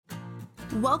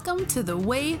Welcome to The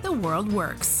Way the World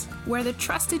Works, where the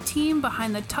trusted team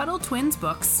behind the Tuttle Twins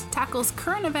books tackles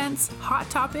current events, hot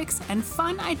topics, and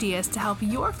fun ideas to help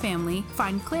your family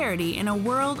find clarity in a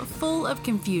world full of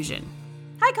confusion.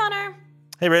 Hi, Connor.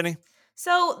 Hey, Brittany.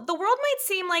 So the world might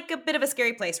seem like a bit of a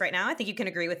scary place right now. I think you can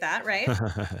agree with that, right?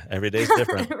 Every day's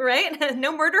different. Right?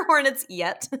 No murder hornets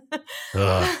yet.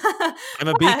 I'm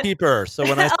a beekeeper, so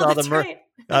when I saw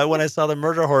when I saw the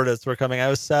murder hornets were coming, I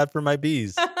was sad for my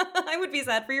bees. I would be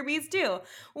sad for your bees too.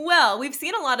 Well, we've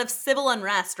seen a lot of civil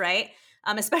unrest, right?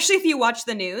 Especially if you watch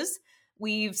the news.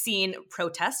 We've seen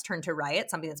protests turn to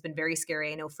riots, something that's been very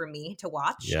scary, I know, for me to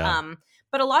watch. Yeah.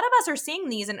 But a lot of us are seeing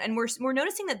these, and we're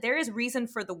noticing that there is reason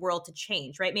for the world to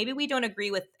change, right? Maybe we don't agree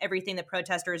with everything the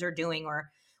protesters are doing,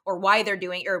 or why they're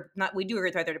doing, or not. We do agree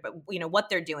with why they're, but what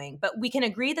they're doing. But we can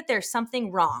agree that there's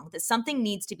something wrong, that something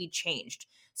needs to be changed.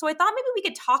 So I thought maybe we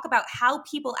could talk about how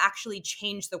people actually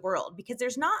change the world, because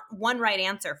there's not one right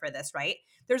answer for this, right?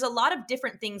 There's a lot of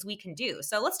different things we can do.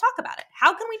 So let's talk about it.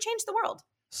 How can we change the world?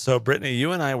 So, Brittany,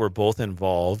 you and I were both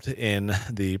involved in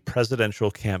the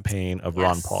presidential campaign of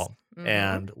Ron Paul. Mm-hmm.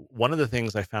 And one of the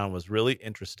things I found was really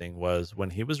interesting was when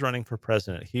he was running for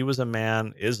president, he is a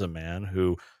man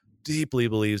who deeply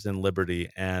believes in liberty.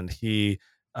 And he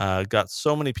got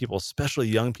so many people, especially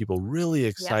young people, really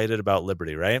excited about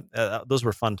liberty, right? Those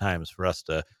were fun times for us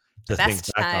to think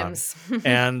back times. on.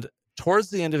 And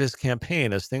towards the end of his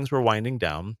campaign, as things were winding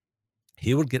down,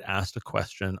 he would get asked a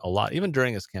question a lot, even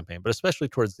during his campaign, but especially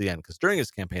towards the end, because during his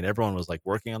campaign, everyone was like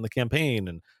working on the campaign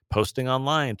and posting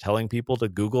online, telling people to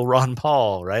Google Ron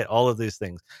Paul, right? All of these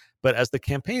things. But as the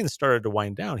campaign started to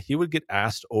wind down, he would get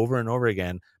asked over and over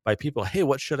again by people, hey,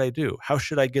 what should I do? How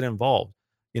should I get involved?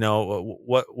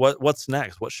 What's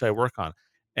next? What should I work on?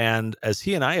 And as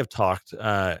he and I have talked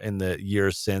in the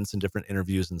years since in different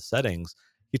interviews and settings,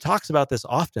 he talks about this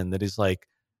often, that he's like,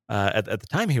 at the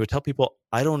time, he would tell people,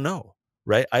 I don't know.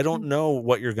 Right? I don't know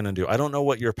what you're going to do. I don't know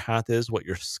what your path is, what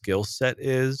your skill set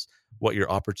is, what your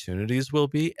opportunities will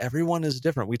be. Everyone is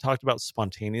different. We talked about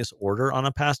spontaneous order on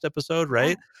a past episode,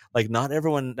 right? Like not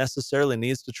everyone necessarily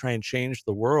needs to try and change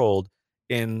the world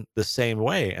in the same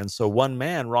way. And so one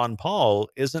man, Ron Paul,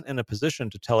 isn't in a position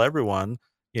to tell everyone,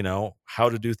 how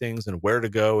to do things and where to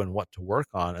go and what to work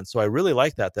on. And so I really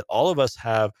like that all of us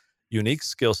have unique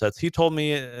skill sets. He told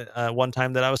me one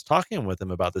time that I was talking with him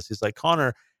about this. He's like,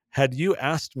 Connor, had you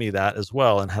asked me that as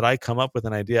well, and had I come up with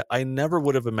an idea, I never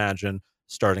would have imagined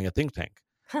starting a think tank.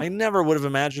 I never would have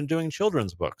imagined doing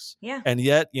children's books. Yeah. And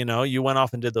yet, you went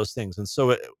off and did those things. And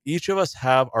so each of us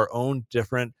have our own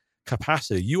different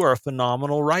capacity. You are a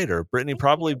phenomenal writer. Brittany,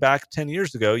 probably back 10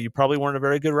 years ago, you probably weren't a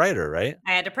very good writer, right?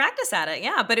 I had to practice at it,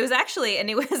 yeah. But it was actually,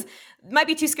 might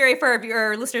be too scary for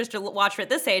your listeners to watch at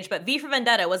this age, but V for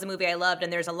Vendetta was a movie I loved.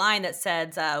 And there's a line that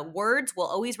says, words will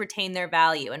always retain their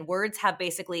value. And words have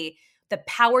basically the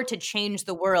power to change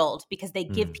the world because they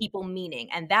give people meaning.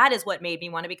 And that is what made me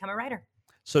want to become a writer.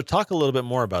 So talk a little bit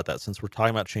more about that, since we're talking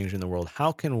about changing the world.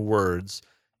 How can words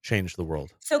change the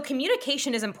world? So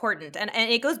communication is important, and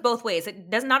it goes both ways. It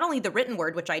does not only the written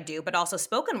word, which I do, but also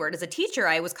spoken word. As a teacher,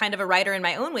 I was kind of a writer in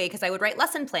my own way because I would write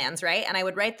lesson plans, right? And I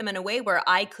would write them in a way where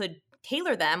I could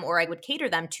tailor them, or I would cater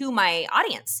them to my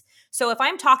audience. So if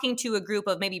I'm talking to a group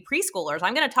of maybe preschoolers,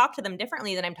 I'm going to talk to them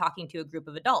differently than I'm talking to a group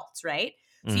of adults, right?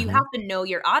 So you have to know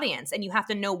your audience, and you have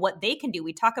to know what they can do.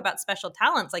 We talk about special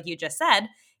talents, like you just said.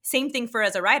 Same thing for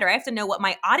as a writer. I have to know what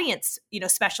my audience,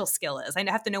 special skill is. I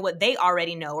have to know what they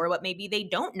already know or what maybe they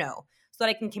don't know so that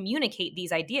I can communicate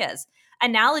these ideas.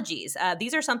 Analogies.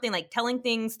 These are something like telling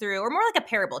things through, or more like a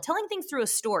parable, telling things through a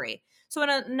story. So in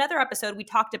another episode, we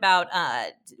talked about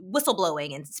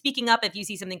whistleblowing and speaking up if you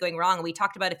see something going wrong. And we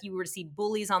talked about if you were to see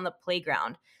bullies on the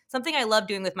playground. Something I love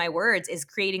doing with my words is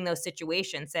creating those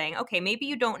situations, saying, okay, maybe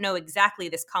you don't know exactly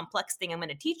this complex thing I'm going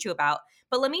to teach you about,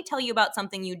 but let me tell you about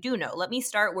something you do know. Let me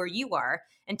start where you are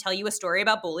and tell you a story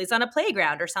about bullies on a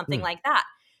playground or something like that.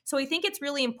 So I think it's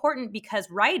really important because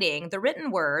writing, the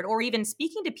written word, or even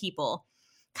speaking to people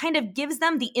kind of gives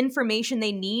them the information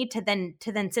they need to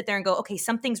then sit there and go, okay,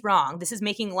 something's wrong. This is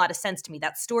making a lot of sense to me.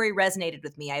 That story resonated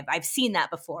with me. I've seen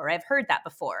that before. I've heard that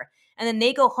before. And then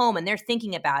they go home and they're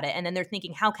thinking about it. And then they're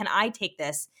thinking, how can I take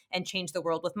this and change the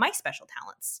world with my special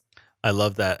talents? I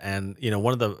love that. And,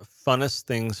 one of the funnest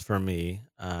things for me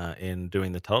in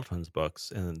doing the Tuttle Twins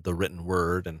books and the written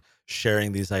word and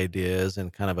sharing these ideas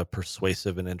in kind of a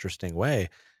persuasive and interesting way,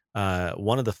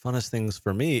 one of the funnest things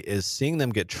for me is seeing them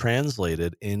get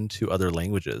translated into other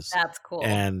languages. That's cool.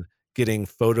 And getting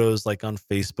photos like on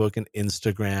Facebook and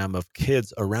Instagram of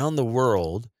kids around the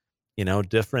world,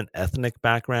 different ethnic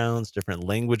backgrounds, different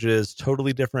languages,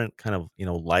 totally different kind of,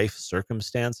 life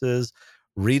circumstances,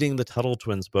 reading the Tuttle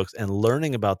Twins books and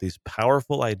learning about these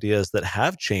powerful ideas that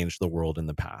have changed the world in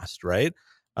the past, right?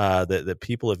 That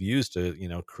people have used to,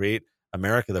 create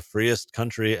America the freest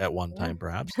country at one time,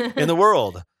 perhaps, in the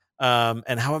world.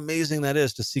 And how amazing that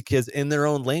is to see kids in their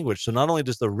own language. So not only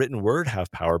does the written word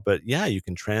have power, but yeah, you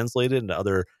can translate it into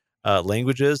other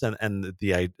languages,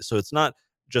 so it's not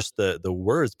just the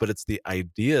words, but it's the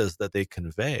ideas that they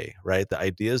convey, right? The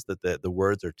ideas that the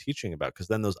words are teaching about, because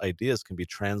then those ideas can be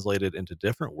translated into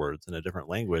different words in a different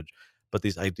language. But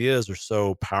these ideas are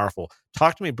so powerful.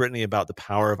 Talk to me, Brittany, about the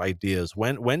power of ideas.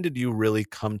 When did you really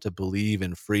come to believe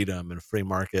in freedom and free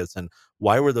markets, and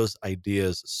why were those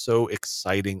ideas so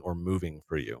exciting or moving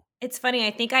for you? It's funny.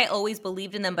 I think I always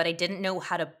believed in them, but I didn't know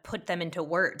how to put them into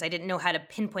words. I didn't know how to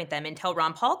pinpoint them until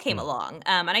Ron Paul came Hmm. along.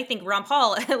 And I think Ron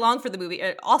Paul,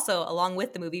 also along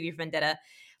with the movie V for Vendetta,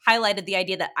 highlighted the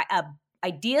idea that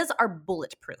ideas are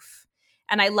bulletproof.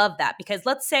 And I love that, because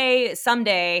let's say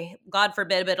someday, God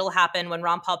forbid, but it'll happen when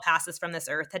Ron Paul passes from this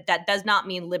earth, that does not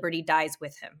mean liberty dies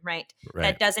with him, right? Right.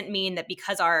 That doesn't mean that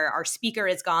because our speaker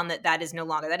is gone, that is no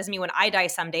longer. That doesn't mean when I die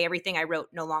someday, everything I wrote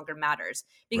no longer matters,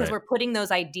 because Right. we're putting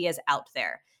those ideas out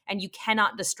there. And you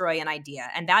cannot destroy an idea.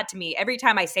 And that, to me, every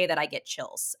time I say that, I get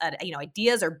chills.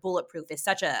 Ideas are bulletproof is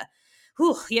such a,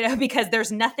 because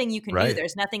there's nothing you can do. Right.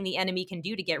 There's nothing the enemy can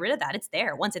do to get rid of that. It's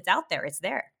there. Once it's out there, it's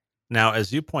there. Now,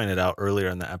 as you pointed out earlier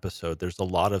in the episode, there's a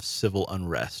lot of civil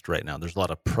unrest right now. There's a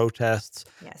lot of protests.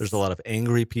 There's a Yes. lot of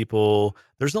angry people.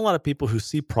 There's a lot of people who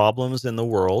see problems in the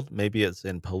world. Maybe it's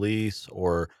in police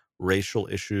or racial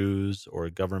issues or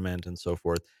government and so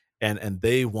forth. And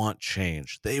they want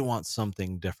change. They want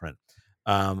something different.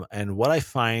 And what I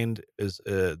find is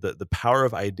the power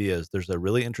of ideas. There's a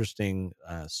really interesting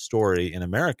story in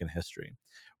American history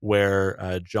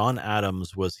where John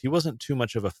Adams he wasn't too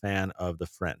much of a fan of the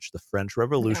French. The French No.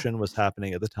 Revolution was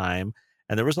happening at the time,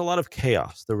 and there was a lot of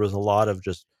chaos. There was a lot of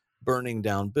just burning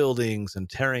down buildings and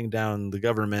tearing down the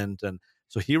government. And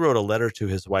so he wrote a letter to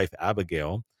his wife,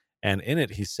 Abigail. And in it,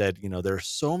 he said, there are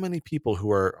so many people who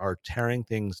are tearing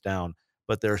things down,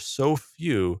 but there are so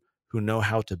few who know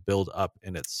how to build up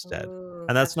in its stead. Ooh,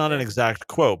 And that's that's not an good. exact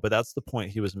quote, but that's the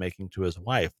point he was making to his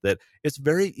wife, that it's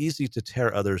very easy to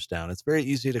tear others down. It's very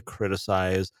easy to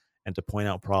criticize and to point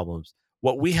out problems.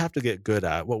 What we have to get good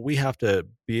at, what we have to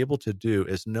be able to do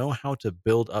is know how to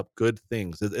build up good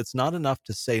things. It's not enough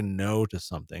to say no to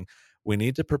something. We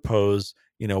need to propose,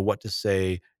 what to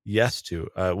say yes to.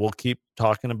 We'll keep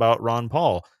talking about Ron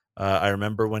Paul. I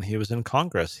remember when he was in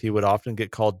Congress, he would often get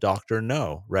called Dr.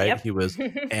 No, right? Yep. He was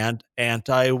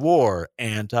anti-war,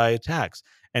 anti-tax.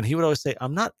 And he would always say,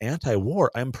 I'm not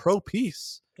anti-war, I'm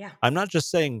pro-peace. Yeah. I'm not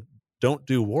just saying don't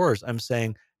do wars. I'm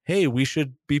saying, hey, we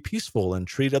should be peaceful and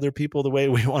treat other people the way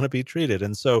we want to be treated.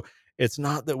 And so it's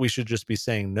not that we should just be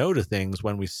saying no to things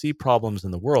when we see problems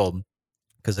in the world.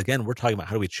 Because again, we're talking about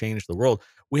how do we change the world.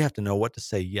 We have to know what to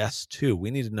say yes to.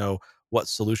 We need to know what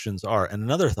solutions are. And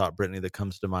another thought, Brittany, that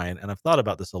comes to mind, and I've thought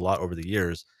about this a lot over the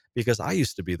years, because I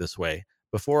used to be this way.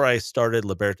 Before I started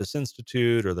Libertas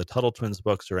Institute or the Tuttle Twins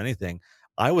books or anything,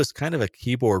 I was kind of a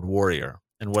keyboard warrior.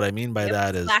 And what I mean by Yep.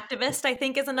 that is Slacktivist, I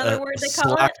think, is another a word they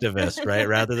call it. slacktivist, right?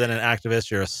 Rather than an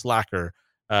activist, you're a slacker.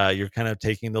 You're kind of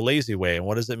taking the lazy way. And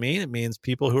what does it mean? It means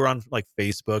people who are on like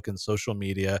Facebook and social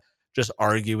media just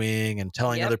arguing and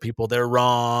telling other Yep. people they're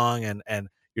wrong, and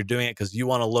you're doing it because you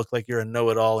want to look like you're a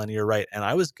know-it-all and you're right. And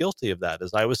I was guilty of that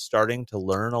as I was starting to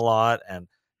learn a lot and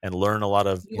learn a lot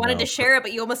of, You wanted to share it,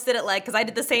 but you almost did it because I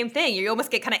did the same thing. You almost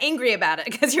get kind of angry about it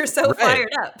because you're so right. fired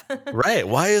up. Right.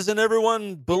 Why isn't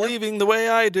everyone believing the way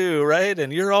I do? Right.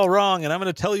 And you're all wrong. And I'm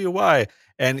going to tell you why.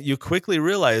 And you quickly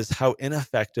realize how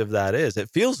ineffective that is. It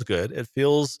feels good. It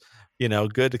feels,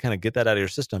 good to kind of get that out of your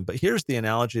system. But here's the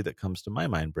analogy that comes to my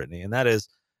mind, Brittany. And that is,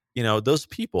 those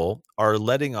people are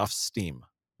letting off steam,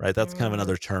 right? That's kind of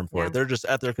another term for Yeah. it. They're just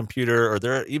at their computer or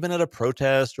they're even at a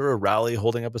protest or a rally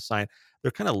holding up a sign.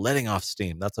 They're kind of letting off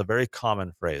steam. That's a very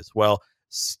common phrase. Well,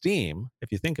 steam,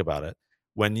 if you think about it,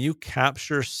 when you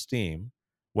capture steam,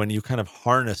 when you kind of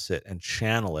harness it and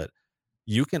channel it,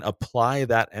 you can apply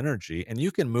that energy and you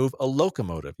can move a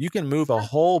locomotive. You can move a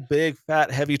whole big,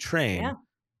 fat, heavy train Yeah.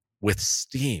 with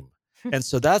steam. And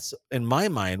so that's in my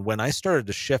mind when I started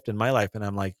to shift in my life and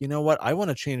I'm like, you know what? I want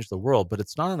to change the world, but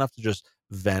it's not enough to just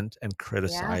vent and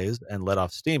criticize and let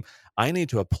off steam. I need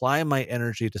to apply my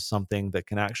energy to something that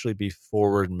can actually be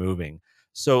forward moving.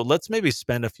 So let's maybe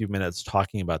spend a few minutes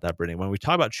talking about that, Brittany. When we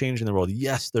talk about changing the world,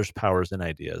 yes, there's powers in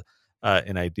ideas,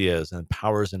 and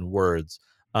powers in words.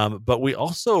 But we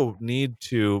also need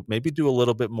to maybe do a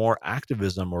little bit more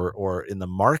activism or in the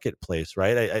marketplace,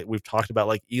 right? We've talked about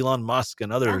like Elon Musk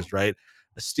and others, right?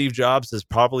 Steve Jobs has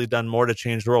probably done more to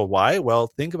change the world. Why? Well,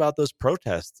 think about those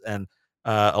protests. And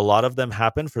a lot of them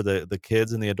happened for the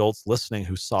kids and the adults listening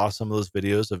who saw some of those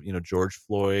videos of, George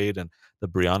Floyd and the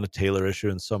Breonna Taylor issue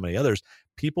and so many others.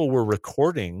 People were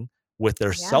recording with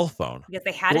their Yeah. cell phone. Because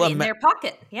they had it in their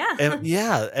pocket. Yeah. And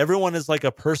yeah, everyone is like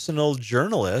a personal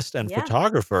journalist and Yeah.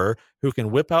 photographer who can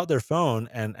whip out their phone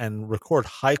and record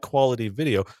high quality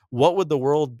video. What would the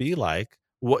world be like?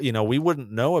 What, we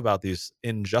wouldn't know about these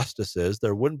injustices.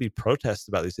 There wouldn't be protests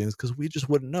about these things because we just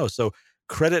wouldn't know. So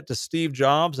credit to Steve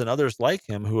Jobs and others like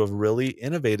him who have really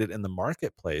innovated in the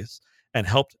marketplace and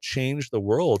helped change the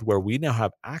world where we now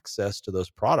have access to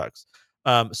those products.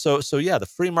 So yeah, the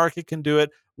free market can do it.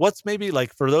 What's maybe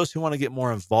like for those who want to get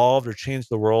more involved or change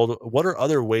the world, what are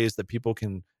other ways that people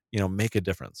can, make a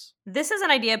difference? This is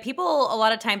an idea people a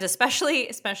lot of times,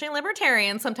 especially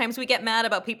libertarians, sometimes we get mad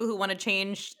about people who want to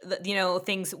change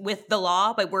things with the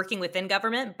law by working within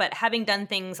government. But having done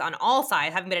things on all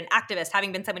sides, having been an activist,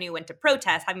 having been someone who went to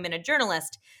protest, having been a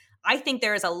journalist, I think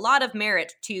there is a lot of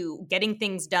merit to getting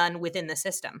things done within the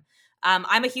system.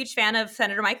 I'm a huge fan of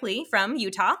Senator Mike Lee from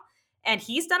Utah. And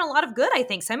he's done a lot of good, I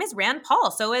think. So is Rand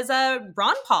Paul. So is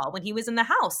Ron Paul when he was in the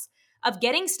House, of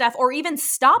getting stuff or even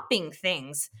stopping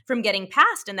things from getting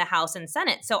passed in the House and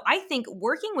Senate. So I think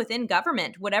working within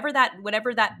government, whatever that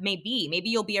may be, maybe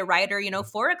you'll be a writer,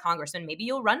 for a congressman. Maybe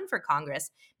you'll run for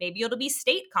Congress. Maybe it'll be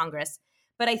state Congress.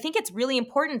 But I think it's really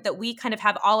important that we kind of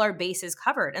have all our bases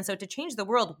covered. And so to change the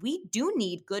world, we do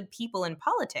need good people in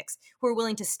politics who are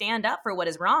willing to stand up for what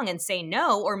is wrong and say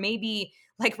no, or maybe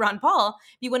like Ron Paul,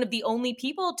 be one of the only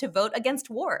people to vote against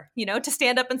war, to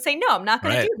stand up and say, no, I'm not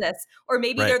going to do this. Or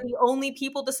maybe they're the only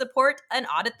people to support an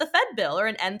audit the Fed bill or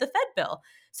an end the Fed bill.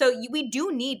 So we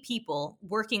do need people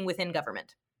working within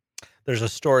government. There's a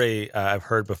story I've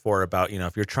heard before about,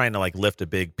 if you're trying to like lift a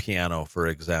big piano, for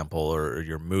example, or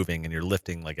you're moving and you're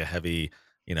lifting like a heavy,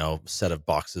 set of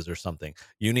boxes or something,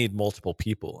 you need multiple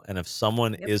people. And if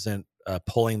someone isn't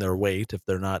pulling their weight, if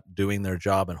they're not doing their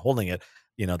job and holding it,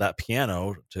 that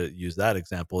piano, to use that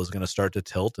example, is going to start to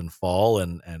tilt and fall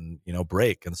and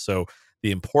break. And so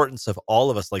the importance of all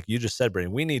of us, like you just said,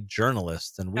 Brittany, we need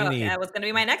journalists and we need. That was going to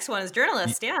be my next one is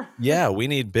journalists. Yeah. Yeah. We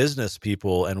need business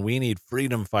people and we need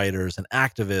freedom fighters and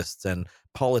activists and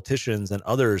politicians and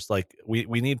others. Like we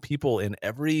need people in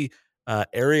every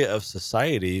area of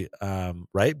society,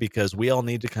 right? Because we all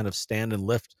need to kind of stand and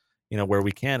lift, where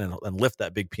we can and lift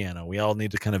that big piano. We all need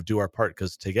to kind of do our part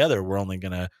because together we're only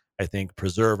going to, I think,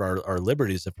 preserve our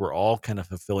liberties if we're all kind of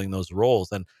fulfilling those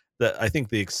roles. And I think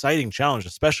the exciting challenge,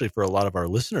 especially for a lot of our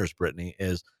listeners, Brittany,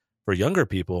 is for younger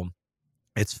people,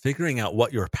 it's figuring out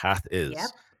what your path is. Yep.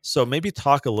 So maybe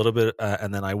talk a little bit,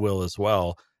 and then I will as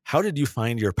well. How did you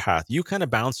find your path? You kind of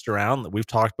bounced around. We've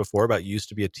talked before about you used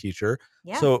to be a teacher.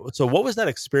 Yeah. So what was that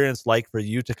experience like for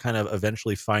you to kind of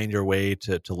eventually find your way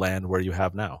to land where you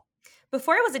have now?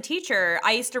 Before I was a teacher,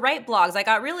 I used to write blogs. I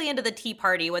got really into the Tea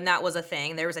Party when that was a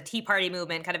thing. There was a Tea Party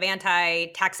movement, kind of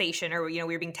anti-taxation, or, we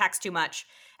were being taxed too much.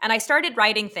 And I started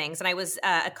writing things, and I was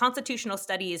a constitutional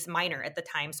studies minor at the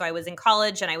time. So I was in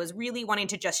college, and I was really wanting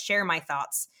to just share my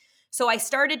thoughts. So I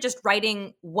started just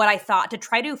writing what I thought to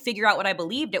try to figure out what I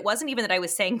believed. It wasn't even that I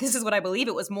was saying, this is what I believe.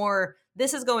 It was more,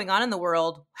 this is going on in the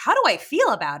world. How do I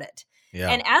feel about it? Yeah.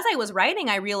 And as I was writing,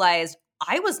 I realized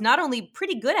I was not only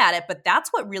pretty good at it, but that's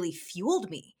what really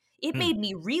fueled me. It made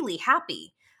me really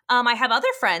happy. I have other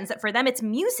friends that for them, it's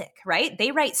music, right?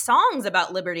 They write songs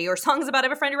about liberty or songs about, I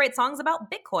have a friend who writes songs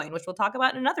about Bitcoin, which we'll talk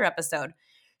about in another episode.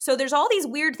 So there's all these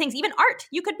weird things, even art.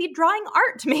 You could be drawing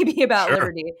art maybe about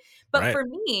liberty. But for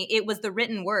me, it was the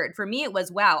written word. For me, it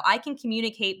was, wow, I can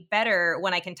communicate better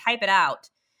when I can type it out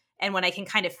and when I can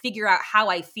kind of figure out how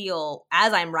I feel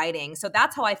as I'm writing. So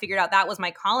that's how I figured out that was my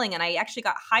calling. And I actually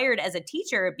got hired as a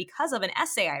teacher because of an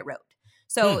essay I wrote.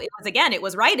 So it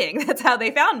was writing. That's how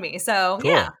they found me. So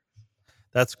cool. Yeah.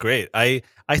 That's great. I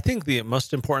think the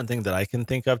most important thing that I can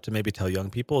think of to maybe tell young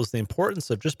people is the importance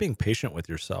of just being patient with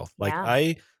yourself. Like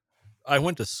I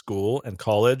went to school and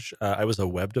college. I was a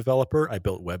web developer. I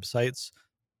built websites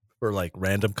for like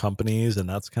random companies, and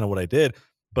that's kind of what I did.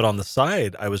 But on the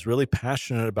side, I was really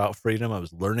passionate about freedom. I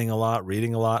was learning a lot,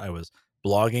 reading a lot. I was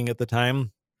blogging at the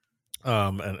time.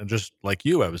 And just like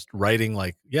you, I was writing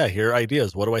like, here are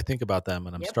ideas. What do I think about them?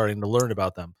 And I'm starting to learn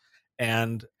about them.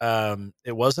 And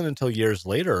it wasn't until years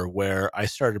later where I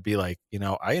started to be like,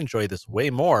 I enjoy this way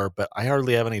more, but I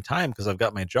hardly have any time because I've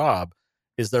got my job.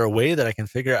 Is there a way that I can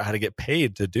figure out how to get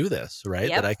paid to do this, right?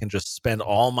 That I can just spend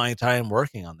all my time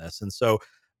working on this. And so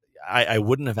I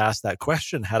wouldn't have asked that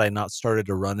question had I not started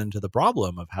to run into the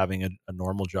problem of having a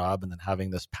normal job and then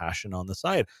having this passion on the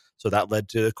side. So that led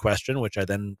to a question, which I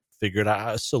then figured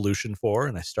out a solution for,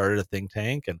 and I started a think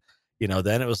tank. And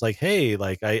then it was like, hey,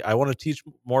 like I want to teach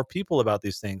more people about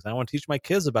these things. I want to teach my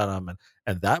kids about them.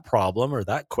 And that problem or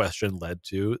that question led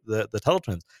to the Tuttle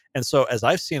Twins. And so as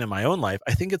I've seen in my own life,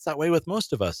 I think it's that way with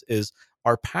most of us, is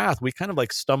our path. We kind of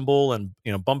like stumble and,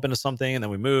 bump into something, and then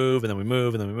we move, and then we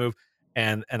move, and then we move.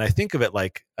 And I think of it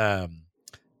like,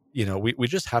 we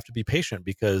just have to be patient,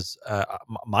 because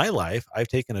my life, I've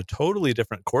taken a totally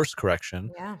different course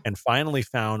correction and finally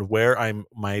found where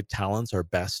my talents are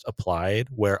best applied,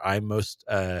 where I'm most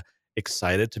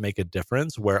excited to make a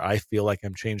difference, where I feel like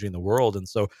I'm changing the world. And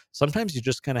so sometimes you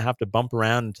just kind of have to bump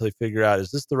around until you figure out,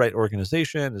 is this the right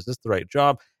organization? Is this the right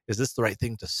job? Is this the right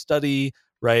thing to study?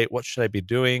 Right? What should I be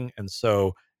doing? And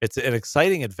so it's an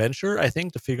exciting adventure, I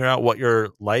think, to figure out what your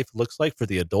life looks like. For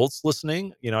the adults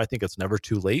listening, I think it's never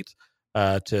too late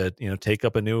to, take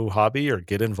up a new hobby or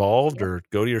get involved or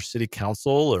go to your city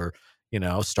council or,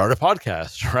 start a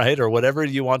podcast, right? Or whatever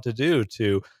you want to do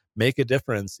to make a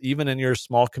difference, even in your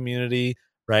small community,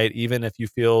 right? Even if you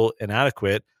feel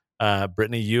inadequate.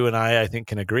 Brittany, you and I think,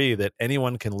 can agree that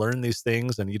anyone can learn these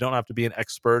things, and you don't have to be an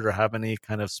expert or have any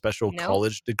kind of special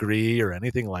college degree or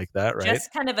anything like that, right?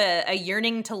 Just kind of a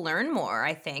yearning to learn more,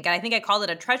 I think. And I think I called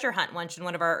it a treasure hunt once in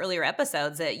one of our earlier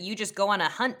episodes, that you just go on a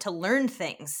hunt to learn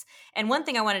things. And one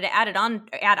thing I wanted to add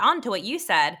on to what you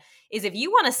said is, if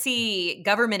you want to see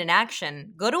government in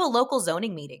action, go to a local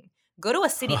zoning meeting. Go to a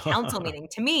city council meeting.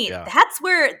 To me, that's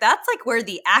where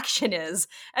the action is.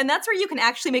 And that's where you can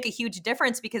actually make a huge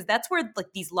difference, because that's where like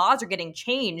these laws are getting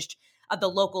changed at the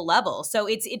local level. So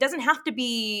it doesn't have to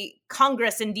be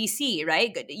Congress in DC,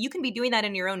 right? You can be doing that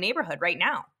in your own neighborhood right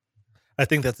now. I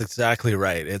think that's exactly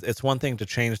right. It's one thing to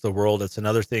change the world. It's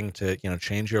another thing to,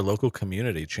 change your local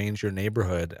community, change your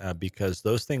neighborhood, because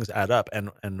those things add up.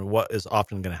 And what is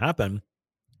often going to happen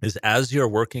is, as you're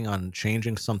working on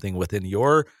changing something within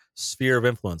your sphere of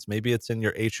influence, maybe it's in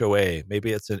your HOA,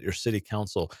 maybe it's in your city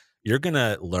council, you're going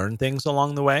to learn things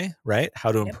along the way, right?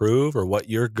 How to improve, or what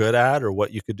you're good at, or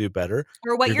what you could do better.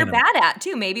 Or what you're bad at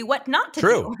too, maybe what not to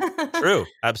do. True.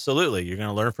 Absolutely. You're going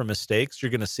to learn from mistakes. You're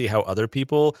going to see how other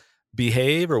people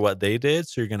behave or what they did.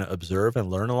 So you're going to observe and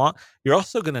learn a lot. You're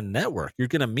also going to network. You're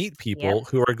going to meet people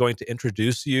who are going to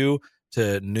introduce you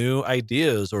to new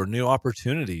ideas or new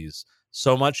opportunities.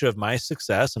 So much of my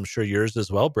success, I'm sure yours as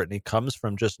well, Brittany, comes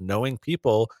from just knowing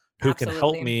people who can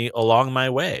help me along my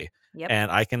way.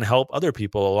 And I can help other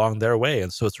people along their way.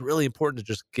 And so it's really important to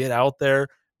just get out there,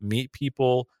 meet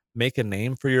people, make a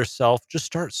name for yourself. Just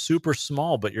start super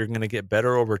small, but you're going to get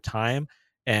better over time.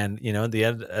 And, at the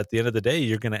end of the day,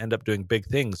 you're going to end up doing big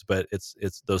things, but it's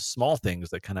those small things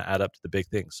that kind of add up to the big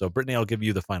things. So Brittany, I'll give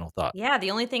you the final thought. Yeah.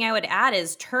 The only thing I would add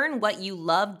is, turn what you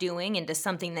love doing into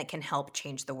something that can help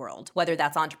change the world, whether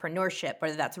that's entrepreneurship,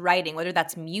 whether that's writing, whether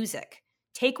that's music.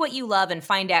 Take what you love and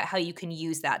find out how you can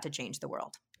use that to change the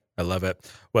world. I love it.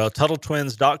 Well,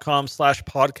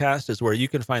 TuttleTwins.com/podcast is where you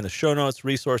can find the show notes,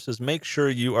 resources. Make sure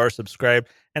you are subscribed.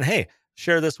 And hey,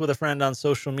 share this with a friend on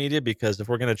social media, because if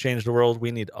we're going to change the world,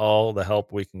 we need all the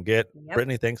help we can get.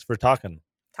 Brittany, thanks for talking.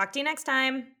 Talk to you next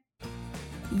time.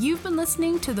 You've been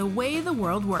listening to The Way the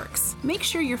World Works. Make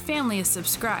sure your family is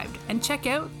subscribed, and check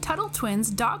out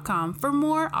TuttleTwins.com for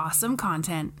more awesome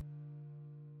content.